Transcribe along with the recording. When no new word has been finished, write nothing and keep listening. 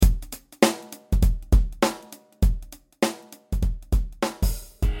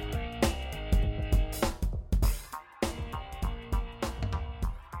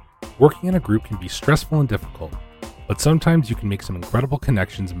Working in a group can be stressful and difficult, but sometimes you can make some incredible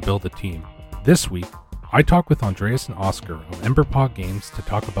connections and build a team. This week, I talk with Andreas and Oscar of Emberpaw Games to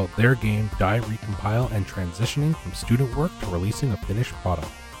talk about their game Die Recompile and transitioning from student work to releasing a finished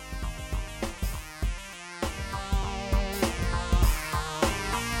product.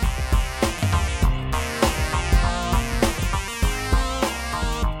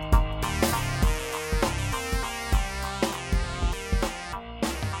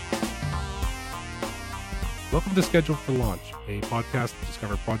 Welcome to Scheduled for Launch, a podcast to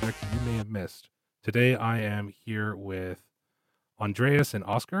discover projects you may have missed. Today I am here with Andreas and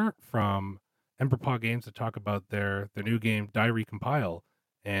Oscar from Emberpaw Games to talk about their new game, Die Recompile.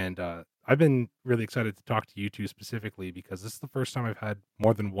 And I've been really excited to talk to you two specifically because this is the first time I've had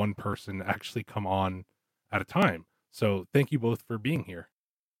more than one person actually come on at a time. So thank you both for being here.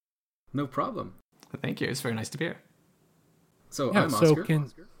 No problem. Thank you. It's very nice to be here. So I'm Oscar.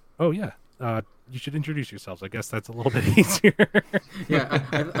 Oh, yeah. You should introduce yourselves. I guess that's a little bit easier. Yeah,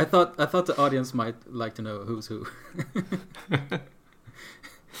 I thought the audience might like to know who's who.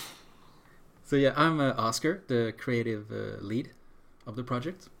 So yeah, I'm Oscar, the creative lead of the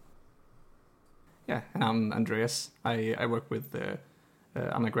project. Yeah, and I'm Andreas. I work with,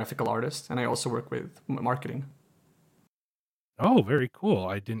 I'm a graphical artist, and I also work with marketing. Oh, very cool.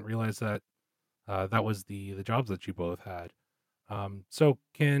 I didn't realize that that was the jobs that you both had. So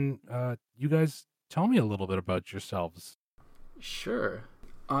can you guys tell me a little bit about yourselves? Sure.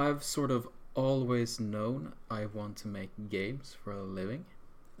 I've sort of always known I want to make games for a living.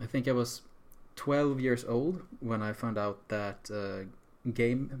 I think I was 12 years old when I found out that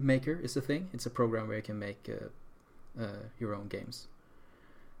Game Maker is a thing. It's a program where you can make your own games.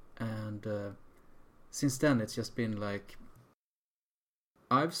 And since then it's just been like,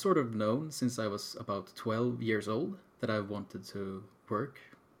 I've sort of known since I was about 12 years old that I wanted to work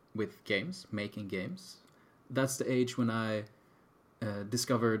with games, making games. That's the age when I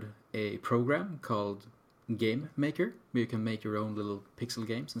discovered a program called Game Maker, where you can make your own little pixel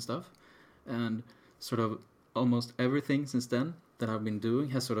games and stuff. And sort of almost everything since then that I've been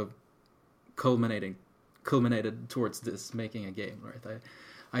doing has sort of culminated towards this, making a game, right?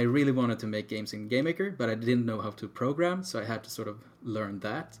 I really wanted to make games in Game Maker, but I didn't know how to program, so I had to sort of learn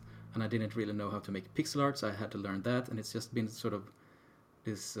that. And I didn't really know how to make pixel art, so I had to learn that. And it's just been sort of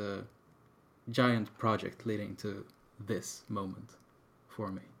this giant project leading to this moment for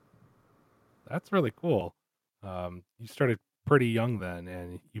me. That's really cool. You started pretty young then,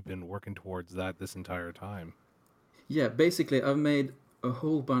 and you've been working towards that this entire time. Yeah, basically, I've made a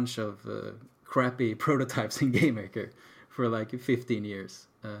whole bunch of crappy prototypes in Game Maker for like 15 years.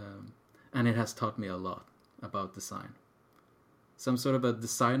 And it has taught me a lot about design. So I'm sort of a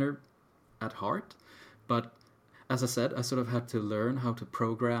designer at heart, but as I said, I sort of had to learn how to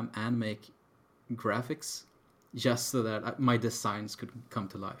program and make graphics just so that my designs could come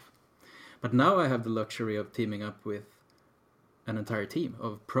to life. But now I have the luxury of teaming up with an entire team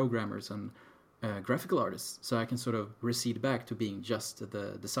of programmers and graphical artists, so I can sort of recede back to being just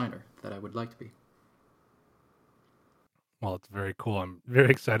the designer that I would like to be. Well, it's very cool. I'm very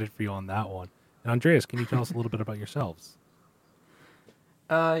excited for you on that one. And Andreas, can you tell us a little bit about yourselves?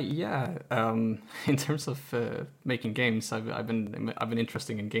 Yeah. In terms of making games, I've been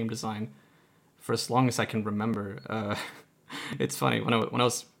interested in game design for as long as I can remember. It's funny when I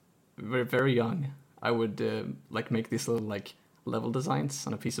was very, very young, I would like make these little like level designs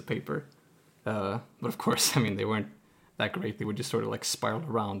on a piece of paper. But of course, I mean they weren't that great. They would just sort of like spiral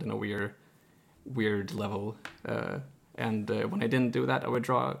around in a weird level. And when I didn't do that, I would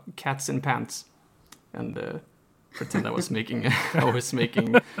draw cats in pants and pretend I was making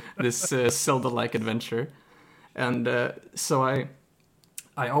this Zelda-like adventure. And so I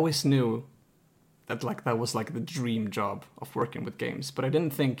always knew that like that was like the dream job of working with games, but I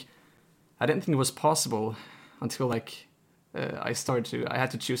didn't think it was possible until like I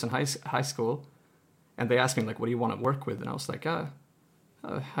had to choose in high school, and they asked me like, what do you want to work with? And I was like, I've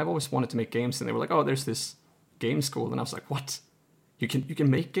always wanted to make games. And they were like, oh, there's this game school. And I was like, what? You can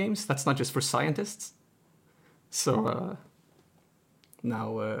make games? That's not just for scientists? So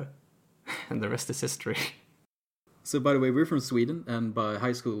now and the rest is history. So by the way, we're from Sweden, and by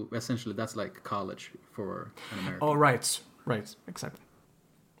high school, essentially that's like college for an American. Oh, right, exactly.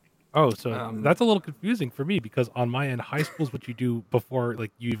 Oh, so that's a little confusing for me because on my end, high school is what you do before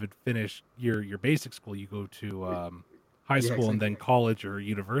like you even finish your basic school. You go to high school exactly. And then college or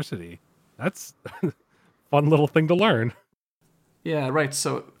university. That's a fun little thing to learn. Yeah, right.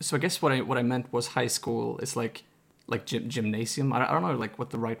 So I guess what I meant was high school is like gymnasium. I don't know like what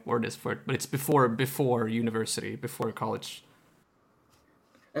the right word is for it, but it's before university, before college.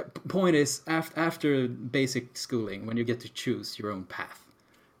 Point is, after basic schooling, when you get to choose your own path.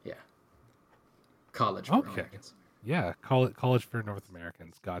 Yeah. College for Okay. Americans. Yeah, college for North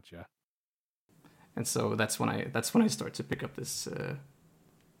Americans. Gotcha. And so that's when I start to pick up this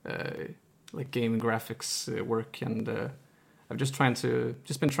like game graphics work, and I've just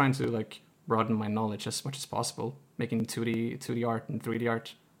been trying to like broaden my knowledge as much as possible, making 2D art and 3D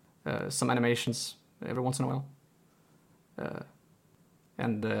art, some animations every once in a while,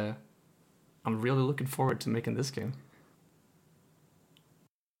 and I'm really looking forward to making this game.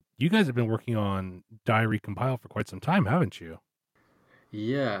 You guys have been working on Die Recompile for quite some time, haven't you?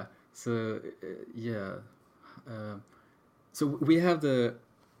 Yeah. So so we have the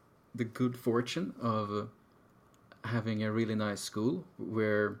good fortune of having a really nice school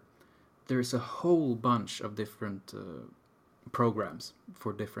where there's a whole bunch of different programs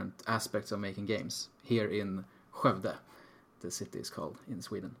for different aspects of making games here in Skövde, the city is called in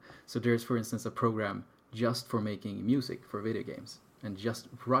Sweden. So there's, for instance, a program just for making music for video games and just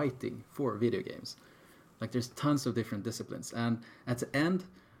writing for video games. Like there's tons of different disciplines, and at the end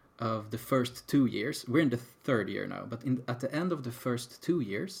of the first 2 years, we're in the third year now, but at the end of the first 2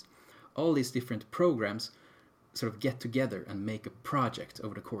 years, all these different programs sort of get together and make a project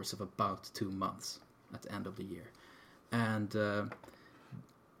over the course of about 2 months at the end of the year. And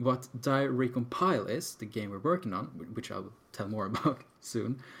what Die Recompile is, the game we're working on, which I'll tell more about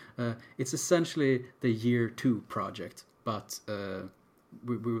soon, it's essentially the year 2 project, but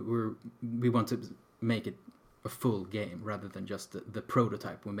we want to make it a full game rather than just the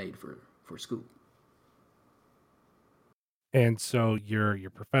prototype we made for school. And so your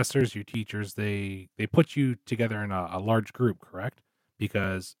professors, your teachers, they put you together in a large group, correct?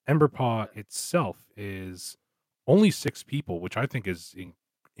 Because Emberpaw itself is only 6 people, which I think is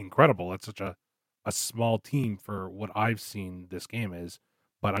incredible. That's such a small team for what I've seen this game is.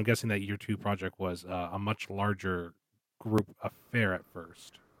 But I'm guessing that year 2 project was a much larger group affair at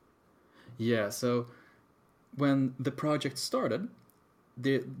first. Yeah, so when the project started,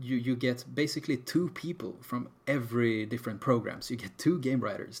 you get basically 2 people from every different program. So you get 2 game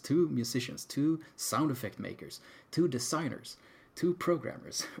writers, 2 musicians, 2 sound effect makers, 2 designers, 2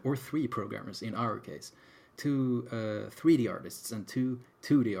 programmers, or 3 programmers in our case, 2 3D artists and 2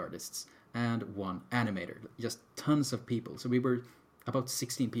 2D artists, and 1 animator. Just tons of people. So we were about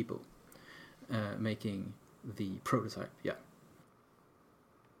 16 people making the prototype. Yeah.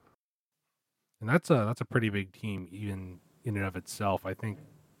 And that's a pretty big team, even in and of itself. I think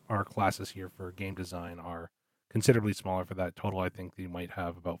our classes here for game design are considerably smaller for that. Total, I think they might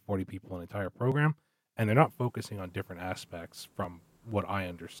have about 40 people in the entire program, and they're not focusing on different aspects from what I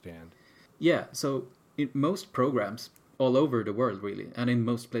understand. Yeah, so in most programs all over the world, really, and in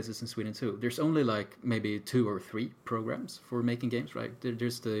most places in Sweden too, there's only like maybe 2 or 3 programs for making games, right?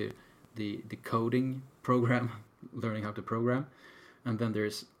 There's the coding program, learning how to program, and then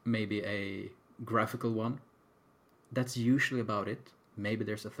there's maybe a graphical one. That's usually about it. Maybe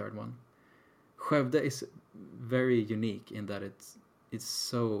there's a third one. Skövde is very unique in that it's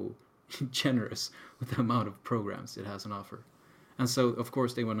so generous with the amount of programs it has on offer. And so, of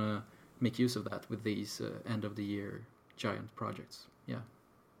course, they want to make use of that with these end-of-the-year giant projects. Yeah.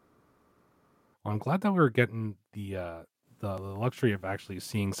 Well, I'm glad that we were getting the luxury of actually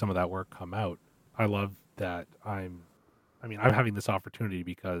seeing some of that work come out. I love that I'm having this opportunity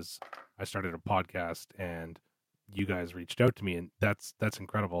because I started a podcast and you guys reached out to me, and that's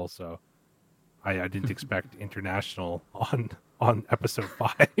incredible. So I didn't expect international on episode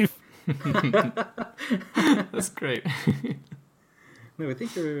 5. That's great. No, I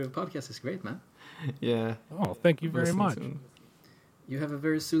think your podcast is great, man. Yeah. Oh, thank you very much. You have a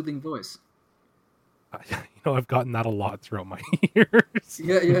very soothing voice. I've gotten that a lot throughout my years.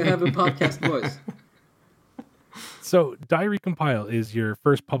 Yeah, you have a podcast voice. So, Die Recompile is your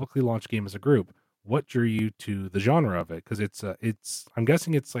first publicly launched game as a group. What drew you to the genre of it? Because it's I'm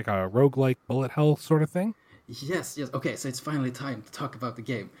guessing it's like a roguelike bullet hell sort of thing. Yes. Okay, so it's finally time to talk about the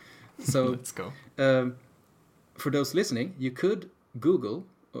game. So let's go. For those listening, you could Google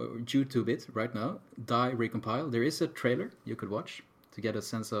or YouTube it right now. Die Recompile. There is a trailer you could watch to get a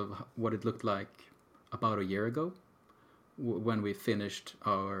sense of what it looked like about a year ago when we finished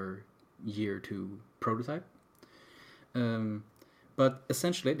our year 2 prototype. But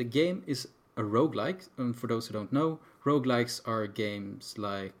essentially, the game is a roguelike. And for those who don't know, roguelikes are games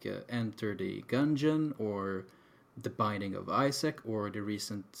like Enter the Gungeon or The Binding of Isaac or the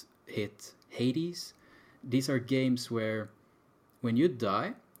recent hit Hades. These are games where when you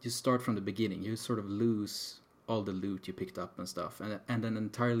die, you start from the beginning. You sort of lose all the loot you picked up and stuff, and an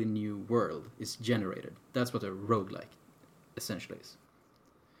entirely new world is generated. That's what a roguelike essentially is.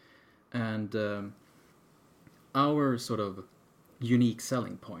 And our sort of unique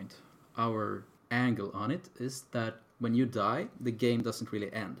selling point, our angle on it, is that when you die, the game doesn't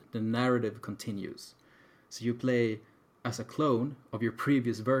really end. The narrative continues. So you play as a clone of your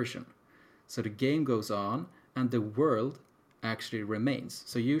previous version. So the game goes on, and the world actually remains.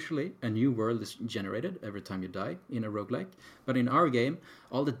 So usually a new world is generated every time you die in a roguelike. But in our game,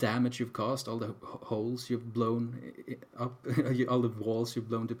 all the damage you've caused, all the holes you've blown up, all the walls you've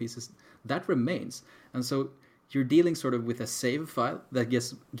blown to pieces, that remains. And so you're dealing sort of with a save file that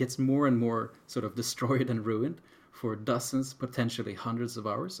gets more and more sort of destroyed and ruined for dozens, potentially hundreds of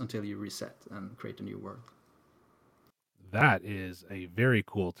hours until you reset and create a new world. That is a very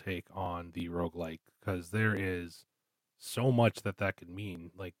cool take on the roguelike, because there is so much that could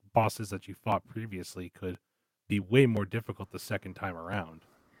mean. Like, bosses that you fought previously could be way more difficult the second time around.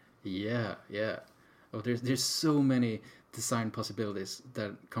 Yeah. Oh, there's so many design possibilities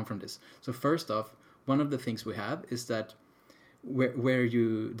that come from this. So first off, one of the things we have is that where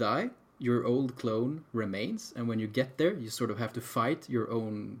you die, your old clone remains, and when you get there, you sort of have to fight your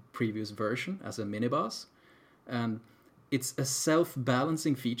own previous version as a mini boss, and it's a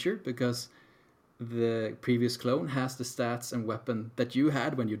self-balancing feature because the previous clone has the stats and weapon that you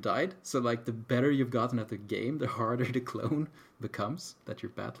had when you died. So like the better you've gotten at the game, the harder the clone becomes that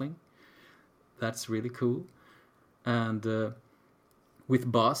you're battling. That's really cool. And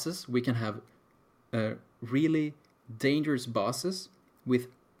with bosses, we can have really dangerous bosses with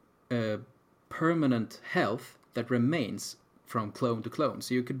permanent health that remains from clone to clone.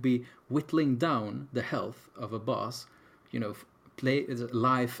 So you could be whittling down the health of a boss, play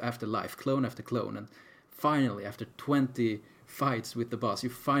life after life, clone after clone, and finally, after 20 fights with the boss, you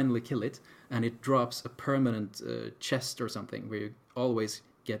finally kill it, and it drops a permanent chest or something where you always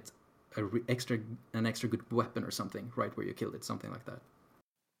get an extra good weapon or something right where you killed it, something like that.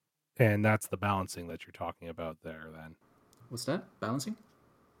 And that's the balancing that you're talking about there, then. What's that? Balancing?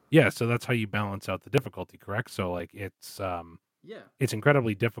 Yeah, so that's how you balance out the difficulty, correct? So like it's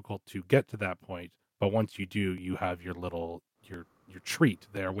incredibly difficult to get to that point, but once you do, you have your little your treat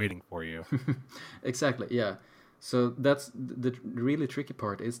there waiting for you. Exactly, yeah. So that's the really tricky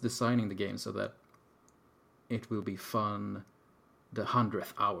part, is designing the game so that it will be fun the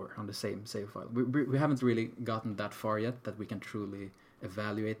 100th hour on the same save file. We haven't really gotten that far yet that we can truly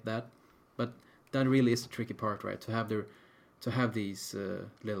evaluate that, but that really is the tricky part, right? To have these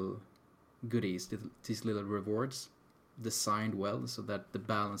little goodies, these little rewards designed well so that the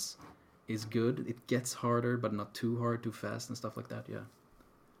balance is good. It gets harder, but not too hard, too fast, and stuff like that. Yeah.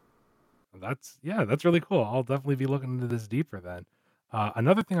 That's really cool. I'll definitely be looking into this deeper then.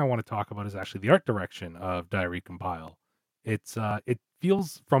 Another thing I want to talk about is actually the art direction of Die Recompile. It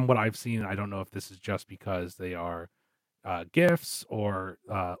feels, from what I've seen, I don't know if this is just because they are GIFs or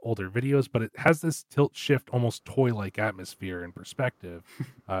older videos, but it has this tilt shift, almost toy-like atmosphere and perspective.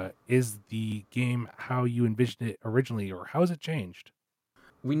 Is the game how you envisioned it originally, or how has it changed?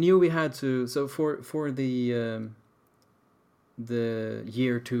 We knew we had to. So for the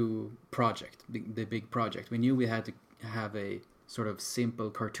year 2 project, the big project, we knew we had to have a sort of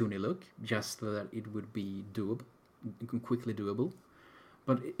simple cartoony look, just so that it would be quickly doable.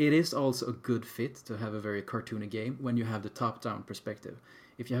 But it is also a good fit to have a very cartoony game when you have the top-down perspective.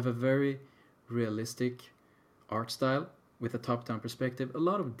 If you have a very realistic art style with a top-down perspective, a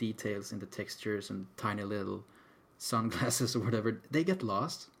lot of details in the textures and tiny little sunglasses or whatever, they get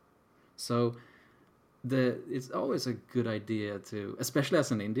lost. So it's always a good idea to, especially as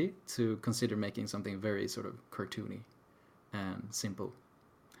an indie, to consider making something very sort of cartoony and simple,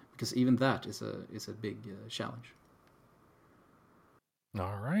 because even that is a big challenge.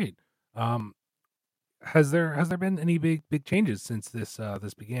 All right. Has there been any big changes since this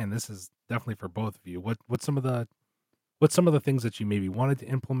began? This is definitely for both of you. What's some of the things that you maybe wanted to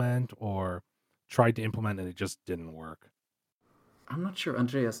implement or tried to implement and it just didn't work? I'm not sure.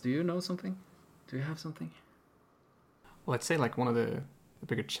 Andreas, do you know something? Do you have something? Well, I'd say like one of the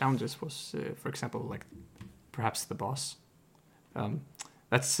bigger challenges was, for example, like perhaps the boss.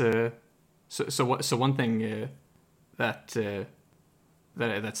 That's so one thing that's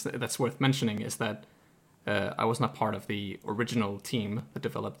worth mentioning is that I was not part of the original team that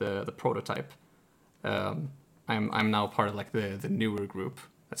developed the prototype. I'm now part of like the newer group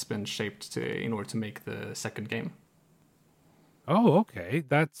that's been shaped in order to make the second game. Oh, okay.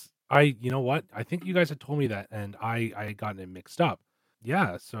 You know what? I think you guys had told me that, and I had gotten it mixed up.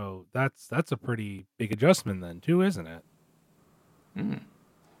 Yeah, so that's a pretty big adjustment then, too, isn't it? Mm.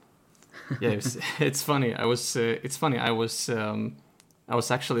 Yeah, it's funny. I was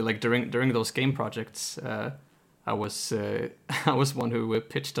actually like during those game projects. I was I was one who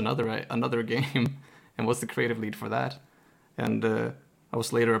pitched another game and was the creative lead for that. And I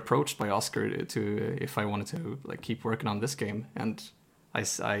was later approached by Oscar to if I wanted to like keep working on this game, and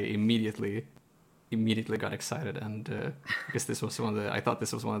I immediately got excited, and because this was I thought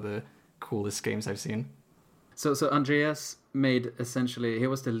this was one of the coolest games I've seen. So Andreas made essentially, he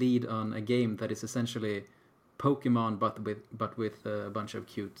was the lead on a game that is essentially Pokemon but with a bunch of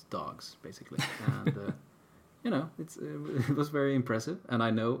cute dogs, basically. And it was very impressive, and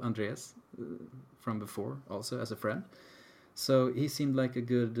I know Andreas from before also as a friend. So he seemed like a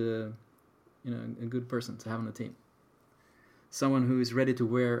good a good person to have on the team. Someone who is ready to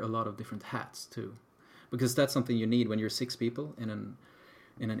wear a lot of different hats too, because that's something you need when you're 6 people in an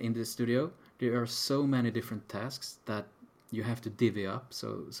indie studio. There are so many different tasks that you have to divvy up.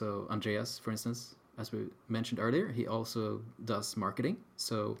 So Andreas, for instance, as we mentioned earlier, he also does marketing.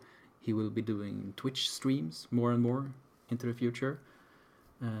 So he will be doing Twitch streams more and more into the future,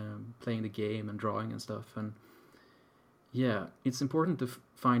 playing the game and drawing and stuff. And yeah, it's important to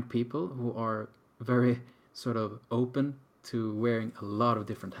find people who are very sort of open to wearing a lot of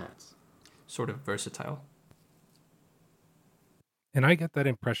different hats. Sort of versatile. And I get that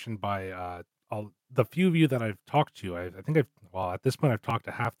impression by the few of you that I've talked to. I think at this point I've talked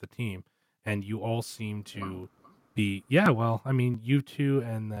to half the team, and you all seem to be, you two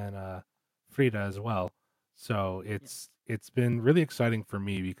and then Frida as well. So it's been really exciting for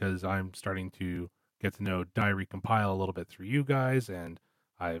me because I'm starting to get to know Diary Compile a little bit through you guys, and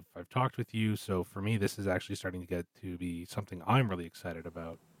I've talked with you. So for me, this is actually starting to get to be something I'm really excited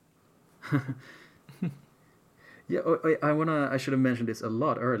about. Yeah, I should have mentioned this a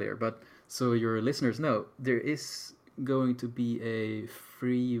lot earlier, but so your listeners know, there is going to be a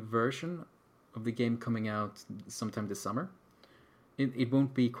free version of the game coming out sometime this summer. It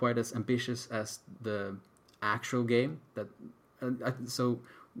won't be quite as ambitious as the actual game. So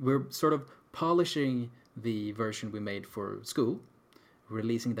we're sort of polishing the version we made for school,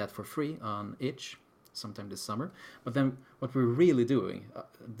 releasing that for free on itch sometime this summer. But then what we're really doing,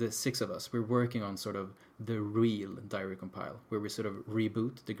 the 6 of us, we're working on sort of the real Diary Compile, where we sort of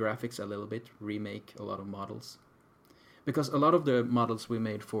reboot the graphics a little bit, remake a lot of models. Because a lot of the models we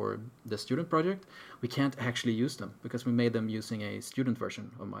made for the student project, we can't actually use them because we made them using a student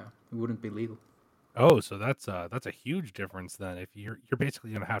version of Maya. It wouldn't be legal. Oh, so that's a huge difference then. If you're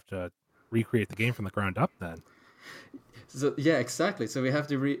basically going to have to recreate the game from the ground up then. So yeah, exactly. So we have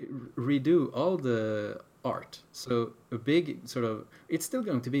to redo all the art. So a big sort of, it's still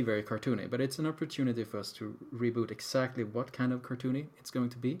going to be very cartoony, but it's an opportunity for us to reboot exactly what kind of cartoony it's going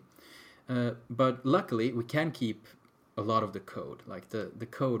to be. But luckily, we can keep a lot of the code. Like the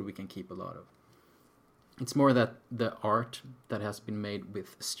code we can keep a lot of. It's more that the art that has been made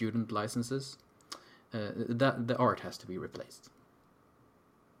with student licenses, that the art has to be replaced.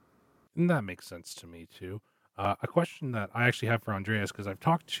 And that makes sense to me too. A question that I actually have for Andreas, because I've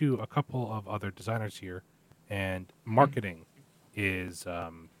talked to a couple of other designers here, and marketing is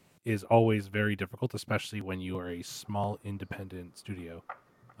always very difficult, especially when you are a small independent studio.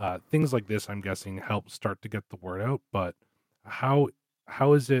 Things like this, I'm guessing, help start to get the word out. But how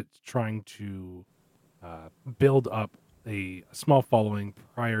is it trying to build up a small following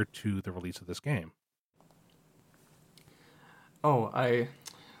prior to the release of this game?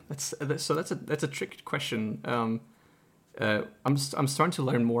 That's a tricky question. I'm starting to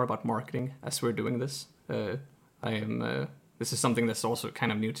learn more about marketing as we're doing this. This is something that's also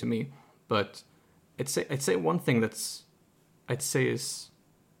kind of new to me, but I'd say one thing is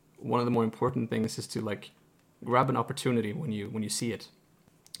one of the more important things is to like grab an opportunity when you see it.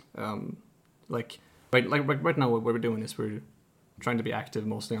 Right now what we're doing is we're trying to be active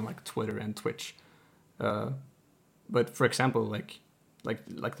mostly on like Twitter and Twitch. But for example, like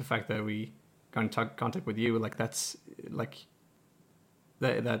the fact that we got in contact with you, like that's like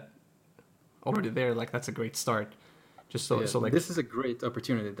that already there, like that's a great start. So like this is a great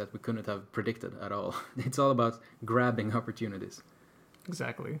opportunity that we couldn't have predicted at all. It's all about grabbing opportunities.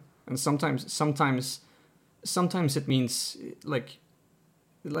 Exactly, and sometimes it means like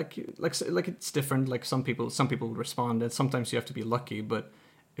it's different. Like some people respond, and sometimes you have to be lucky. But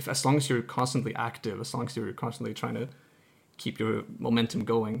as long as you're constantly active, as long as you're constantly trying to keep your momentum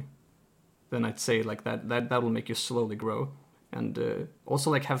going, then I'd say like that will make you slowly grow, and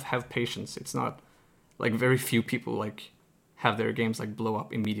also like have patience. It's not like very few people like have their games like blow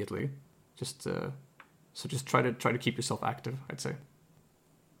up immediately. So just try to keep yourself active, I'd say,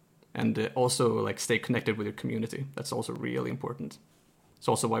 and also like stay connected with your community. That's also really important. It's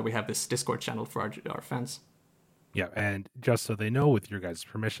also why we have this Discord channel for our fans. Yeah, and just so they know, with your guys'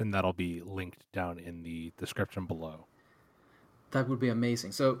 permission, that'll be linked down in the description below. That would be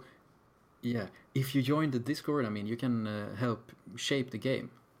amazing. So, yeah, if you join the Discord, I mean, you can help shape the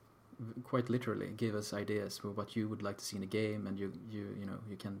game. Quite literally, give us ideas for what you would like to see in the game, and you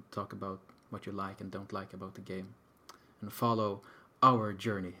can talk about what you like and don't like about the game, and follow our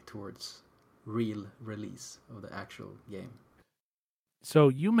journey towards real release of the actual game. So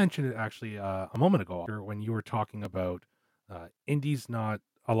you mentioned it actually a moment ago when you were talking about indies not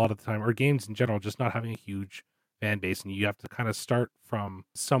a lot of the time, or games in general, just not having a huge fan base, and you have to kind of start from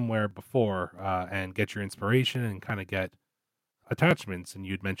somewhere before and get your inspiration and kind of get attachments. And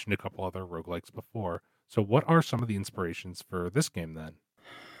you'd mentioned a couple other roguelikes before. So what are some of the inspirations for this game then?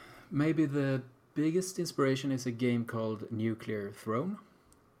 Maybe the biggest inspiration is a game called Nuclear Throne.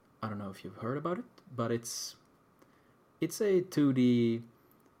 I don't know if you've heard about it, but it's a 2D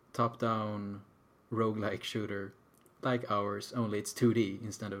top-down roguelike shooter like ours, only it's 2D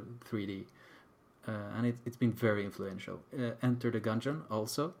instead of 3D. And it's been very influential. Enter the Gungeon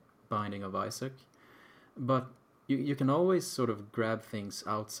also, Binding of Isaac. But you can always sort of grab things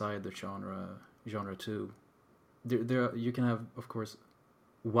outside the genre too. You can have, of course,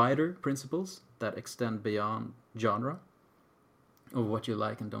 wider principles that extend beyond genre of what you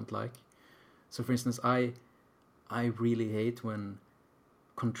like and don't like. So, for instance, I really hate when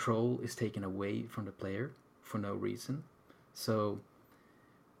control is taken away from the player for no reason. So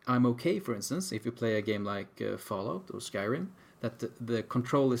I'm okay, for instance, if you play a game like Fallout or Skyrim, that the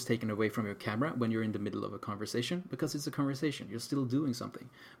control is taken away from your camera when you're in the middle of a conversation, because it's a conversation. You're still doing something.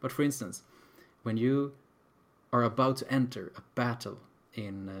 But for instance, when you are about to enter a battle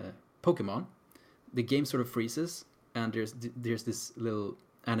in Pokemon, the game sort of freezes, and there's this little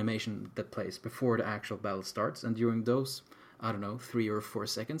animation that plays before the actual battle starts, and during those, I don't know, 3 or 4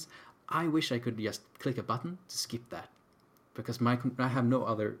 seconds, I wish I could just click a button to skip that, because I have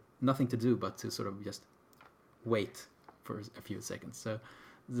nothing to do but to sort of just wait for a few seconds. So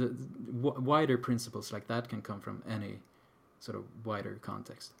the wider principles like that can come from any sort of wider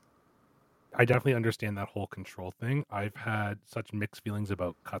context. I definitely understand that whole control thing. I've had such mixed feelings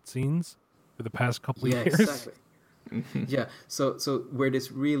about cutscenes for the past couple of years. Exactly. Yeah, so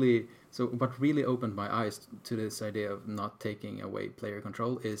what really opened my eyes to this idea of not taking away player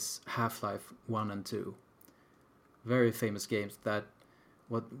control is Half-Life 1 and 2. Very famous games that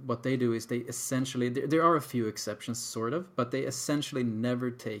what they do is they essentially, there are a few exceptions sort of, but they essentially never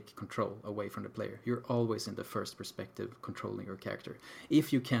take control away from the player. You're always in the first perspective controlling your character.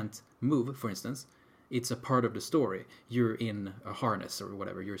 If you can't move, for instance, it's a part of the story. You're in a harness or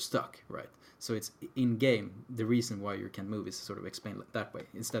whatever, you're stuck, right? So it's in game, the reason why you can't move is sort of explained that way,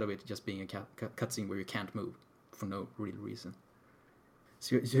 instead of it just being a cutscene where you can't move for no real reason.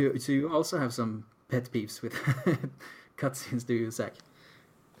 So you also have some pet peeves with cutscenes, do you, Zach?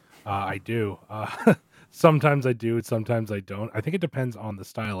 I do. Sometimes I do, sometimes I don't. I think it depends on the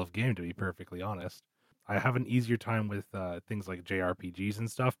style of game, to be perfectly honest. I have an easier time with things like JRPGs and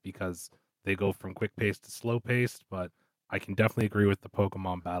stuff because they go from quick paced to slow paced, but I can definitely agree with the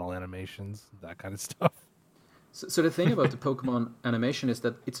Pokemon battle animations, that kind of stuff. So the thing about the Pokemon animation is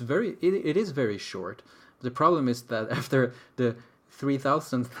that it is very short. The problem is that after the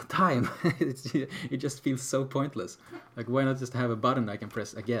 3,000th time, it just feels so pointless. Like, why not just have a button I can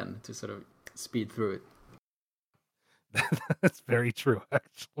press again to sort of speed through it? That's very true,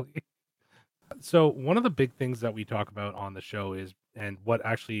 actually. So one of the big things that we talk about on the show is, and what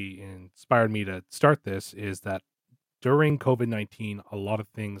actually inspired me to start this, is that during COVID-19, a lot of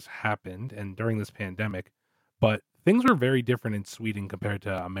things happened, and during this pandemic, but things were very different in Sweden compared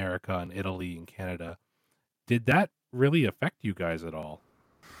to America and Italy and Canada. Did that really affect you guys at all?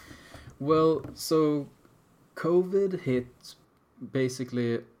 Well, so COVID hit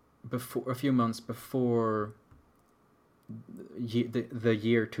basically a few months before the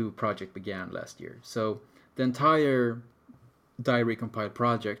year 2 project began last year. So the entire Diary Compiled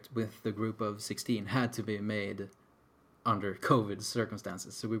project with the group of 16 had to be made under COVID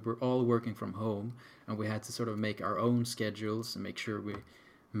circumstances. So we were all working from home, and we had to sort of make our own schedules and make sure we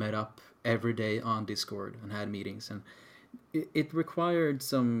met up every day on Discord and had meetings. And it required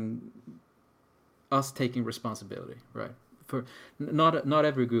us taking responsibility, right? For not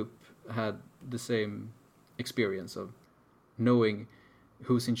every group had the same experience of knowing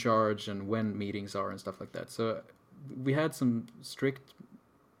who's in charge and when meetings are and stuff like that. So we had some strict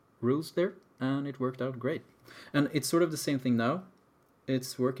rules there, and it worked out great. And it's sort of the same thing now.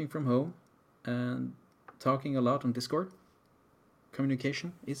 It's working from home and talking a lot on Discord.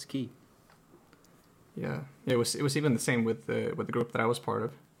 Communication is key. Yeah, it was even the same with the group that I was part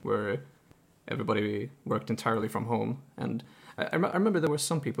of, where everybody worked entirely from home. And I remember there were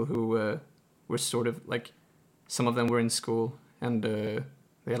some people who were sort of like, some of them were in school and they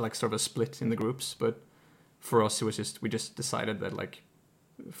had like sort of a split in the groups. But for us, it was we just decided that like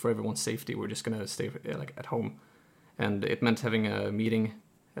for everyone's safety, we're just gonna stay like at home, and it meant having a meeting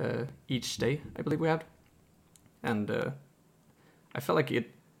each day, I believe we had, and I felt like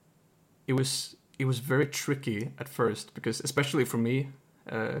it was very tricky at first because especially for me,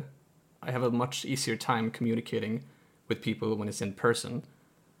 I have a much easier time communicating with people when it's in person.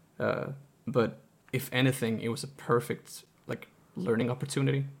 But if anything, it was a perfect like learning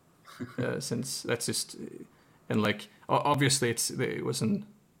opportunity, since that's just and like obviously it wasn't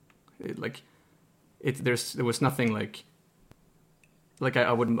like there was nothing like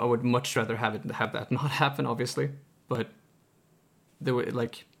I would much rather have that not happen, obviously, but there were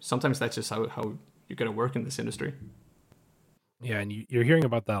like sometimes that's just how you gotta work in this industry. Yeah, and you're hearing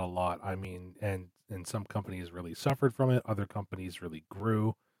about that a lot. I mean, and some companies really suffered from it. Other companies really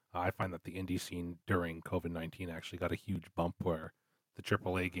grew. I find that the indie scene during COVID-19 actually got a huge bump where the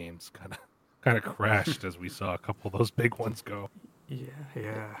AAA games kind of crashed as we saw a couple of those big ones go.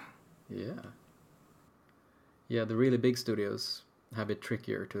 Yeah. The really big studios have it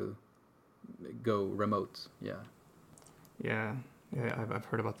trickier to go remote. Yeah, I've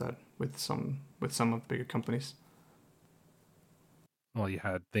heard about that with some of the bigger companies. Well, you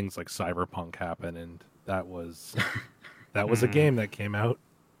had things like Cyberpunk happen, and that was a game that came out.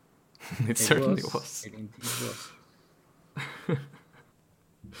 It certainly was. It indeed was.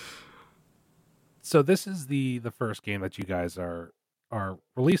 So this is the first game that you guys are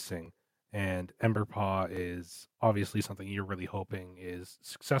releasing, and Emberpaw is obviously something you're really hoping is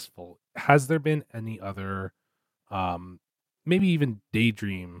successful. Has there been any other, maybe even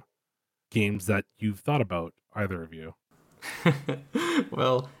Daydream games that you've thought about, either of you?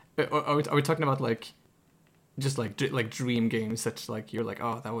 Well, are we talking about like just like dream games that like you're like,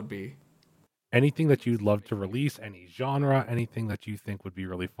 oh, that would be anything that you'd love to release, any genre, anything that you think would be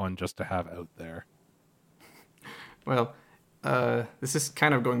really fun just to have out there? Well, this is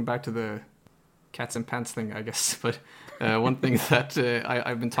kind of going back to the cats and pants thing, I guess. But one thing that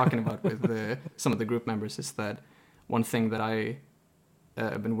I've been talking about with some of the group members is that one thing that I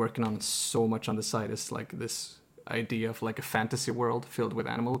have been working on so much on the side is like this idea of like a fantasy world filled with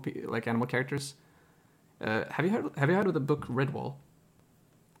animal characters. Have you heard of the book Redwall?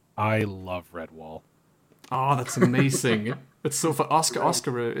 I love Redwall. Oh, that's amazing! It's so fun.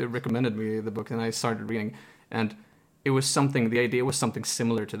 Oscar recommended me the book, and I started reading, and it was something. The idea was something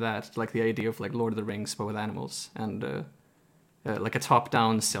similar to that, like the idea of like Lord of the Rings but with animals, and like a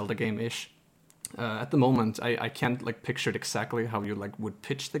top-down Zelda game-ish. At the moment, I can't like picture it exactly how you like would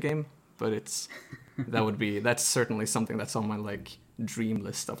pitch the game, but that's certainly something that's on my like dream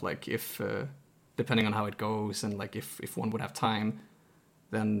list of like if depending on how it goes and like if one would have time,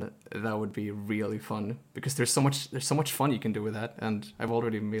 then that would be really fun because there's so much fun you can do with that, and I've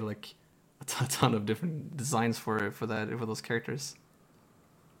already made like a ton of different designs for those characters.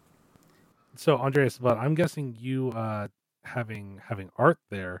 So Andreas, but I'm guessing you having art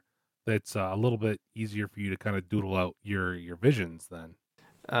there, that's a little bit easier for you to kind of doodle out your visions then.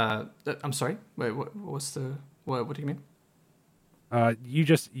 I'm sorry. Wait, what do you mean?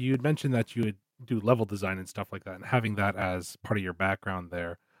 You had mentioned that you would do level design and stuff like that, and having that as part of your background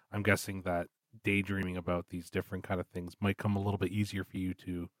there, I'm guessing that daydreaming about these different kind of things might come a little bit easier for you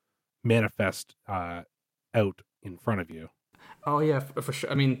to manifest out in front of you. Oh yeah, for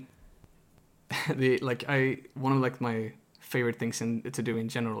sure. I mean, one of like my favorite things to do in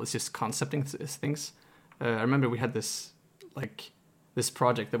general is just concepting things. I remember we had this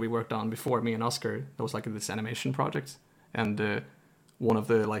project that we worked on before, me and Oscar. That was like this animation project, and one of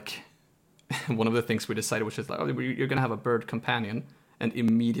the things we decided was just like, oh, you're gonna have a bird companion, and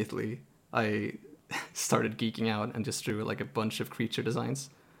immediately I started geeking out and just drew like a bunch of creature designs.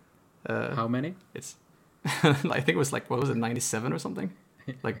 How many? It's I think it was like, what was it, 97 or something?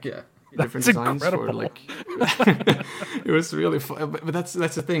 Like Yeah. different That's designs incredible. for like it was really fun. But that's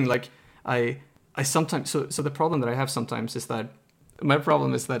the thing. Like I sometimes so the problem that I have sometimes is that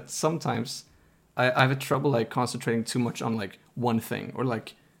sometimes I have a trouble like concentrating too much on like one thing or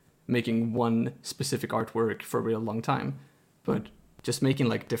like making one specific artwork for a real long time. But just making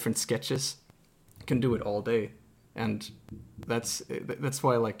like different sketches, I can do it all day, and that's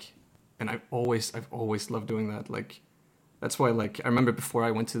why like, and I've always loved doing that. Like that's why like I remember before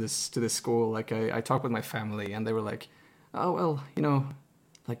I went to this school, like I talked with my family and they were like, oh well, you know,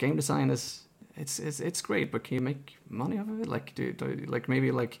 like game design is it's great, but can you make money off of it? Like do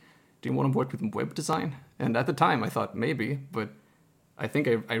you want to work with web design? And at the time I thought maybe, but I think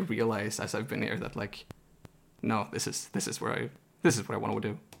I realized as I've been here that like, no, this is what I want to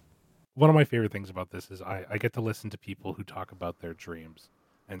do. One of my favorite things about this is I get to listen to people who talk about their dreams.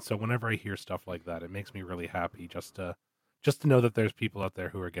 And so whenever I hear stuff like that, it makes me really happy just to know that there's people out there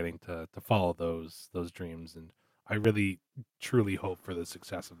who are getting to follow those dreams. And I really, truly hope for the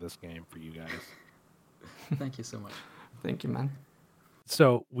success of this game for you guys. Thank you so much. Thank you, man.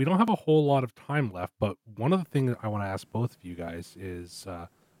 So we don't have a whole lot of time left, but one of the things I want to ask both of you guys is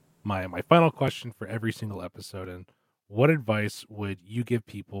my final question for every single episode. And what advice would you give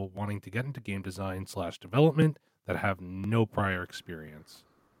people wanting to get into game design / development that have no prior experience?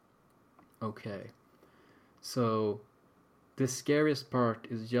 Okay. So the scariest part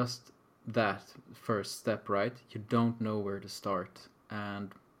is just that first step, right? You don't know where to start.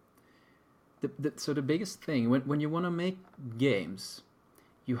 And so the biggest thing, when you want to make games,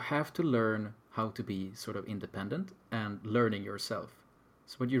 you have to learn how to be sort of independent and learning yourself.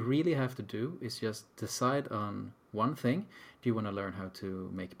 So what you really have to do is just decide on one thing. Do you want to learn how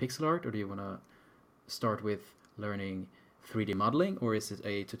to make pixel art, or do you want to start with learning 3D modeling, or is it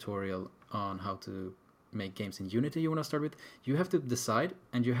a tutorial on how to make games in Unity you want to start with? You have to decide,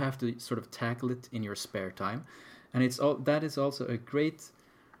 and you have to sort of tackle it in your spare time. And that is also a great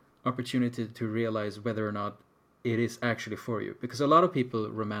opportunity to realize whether or not it is actually for you, because a lot of people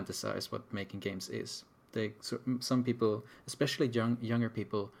romanticize what making games is. Some people, especially younger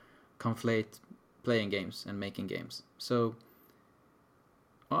people, conflate playing games and making games. So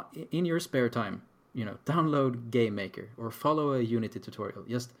in your spare time, download Game Maker or follow a Unity tutorial.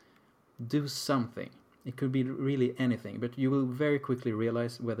 Just do something. It could be really anything, but you will very quickly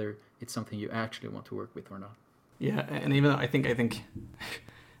realize whether it's something you actually want to work with or not. Yeah, and even I think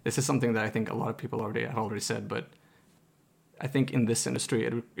this is something that I think a lot of people have already said, but I think in this industry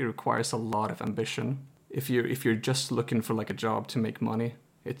it requires a lot of ambition. If you're just looking for like a job to make money,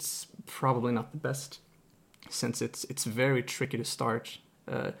 it's probably not the best, since it's very tricky to start.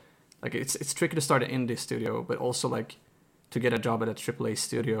 Like it's tricky to start an indie studio, but also like to get a job at a AAA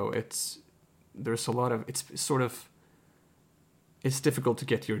studio, it's difficult to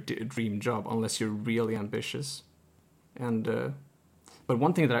get your dream job unless you're really ambitious. And but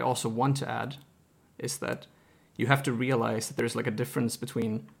one thing that I also want to add is that you have to realize that there's like a difference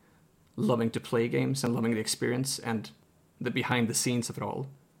between loving to play games and loving the experience and the behind the scenes of it all,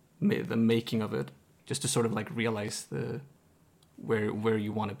 the making of it, just to sort of like realize where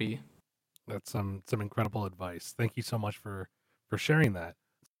you want to be. That's some incredible advice. Thank you so much for sharing that.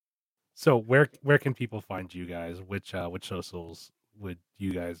 So where can people find you guys? Which socials would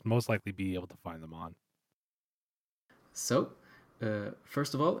you guys most likely be able to find them on? So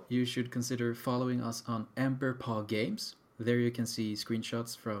first of all, you should consider following us on Ember Paw Games. There you can see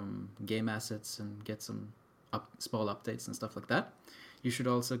screenshots from game assets and get some small updates and stuff like that. You should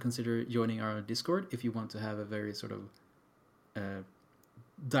also consider joining our Discord if you want to have a very sort of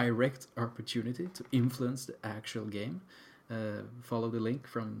direct opportunity to influence the actual game. Follow the link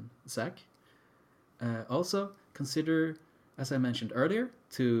from Zach. Also, consider, as I mentioned earlier,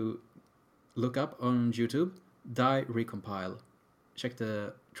 to look up on YouTube Die Recompile. Check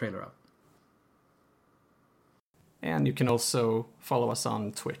the trailer out. And you can also follow us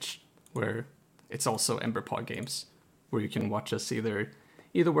on Twitch, where it's also Ember Paw Games, where you can watch us either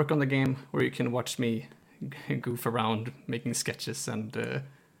work on the game, or you can watch me goof around making sketches and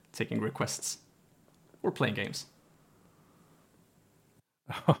taking requests, or playing games.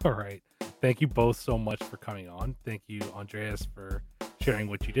 All right. Thank you both so much for coming on. Thank you, Andreas, for sharing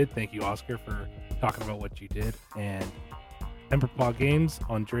what you did. Thank you, Oscar, for talking about what you did. And Ember Paw Games,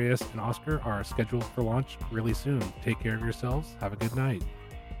 Andreas and Oscar are scheduled for launch really soon. Take care of yourselves. Have a good night.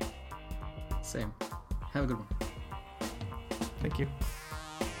 Same. Have a good one. Thank you.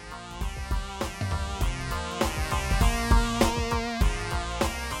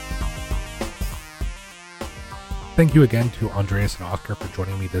 Thank you again to Andreas and Oscar for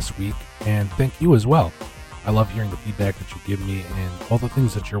joining me this week, and thank you as well. I love hearing the feedback that you give me and all the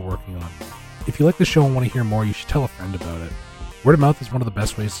things that you're working on. If you like the show and want to hear more, you should tell a friend about it. Word of mouth is one of the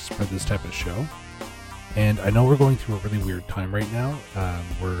best ways to spread this type of show. And I know we're going through a really weird time right now.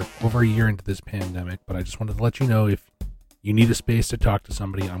 We're over a year into this pandemic, but I just wanted to let you know, if you need a space to talk to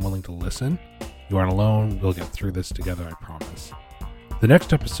somebody, I'm willing to listen. You aren't alone. We'll get through this together, I promise. The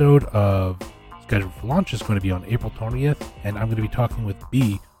next episode of Scheduled for Launch is going to be on April 20th, and I'm going to be talking with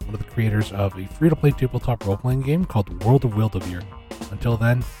B, one of the creators of a free-to-play tabletop role-playing game called World of Wildevere. Until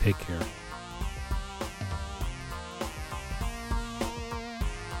then, take care.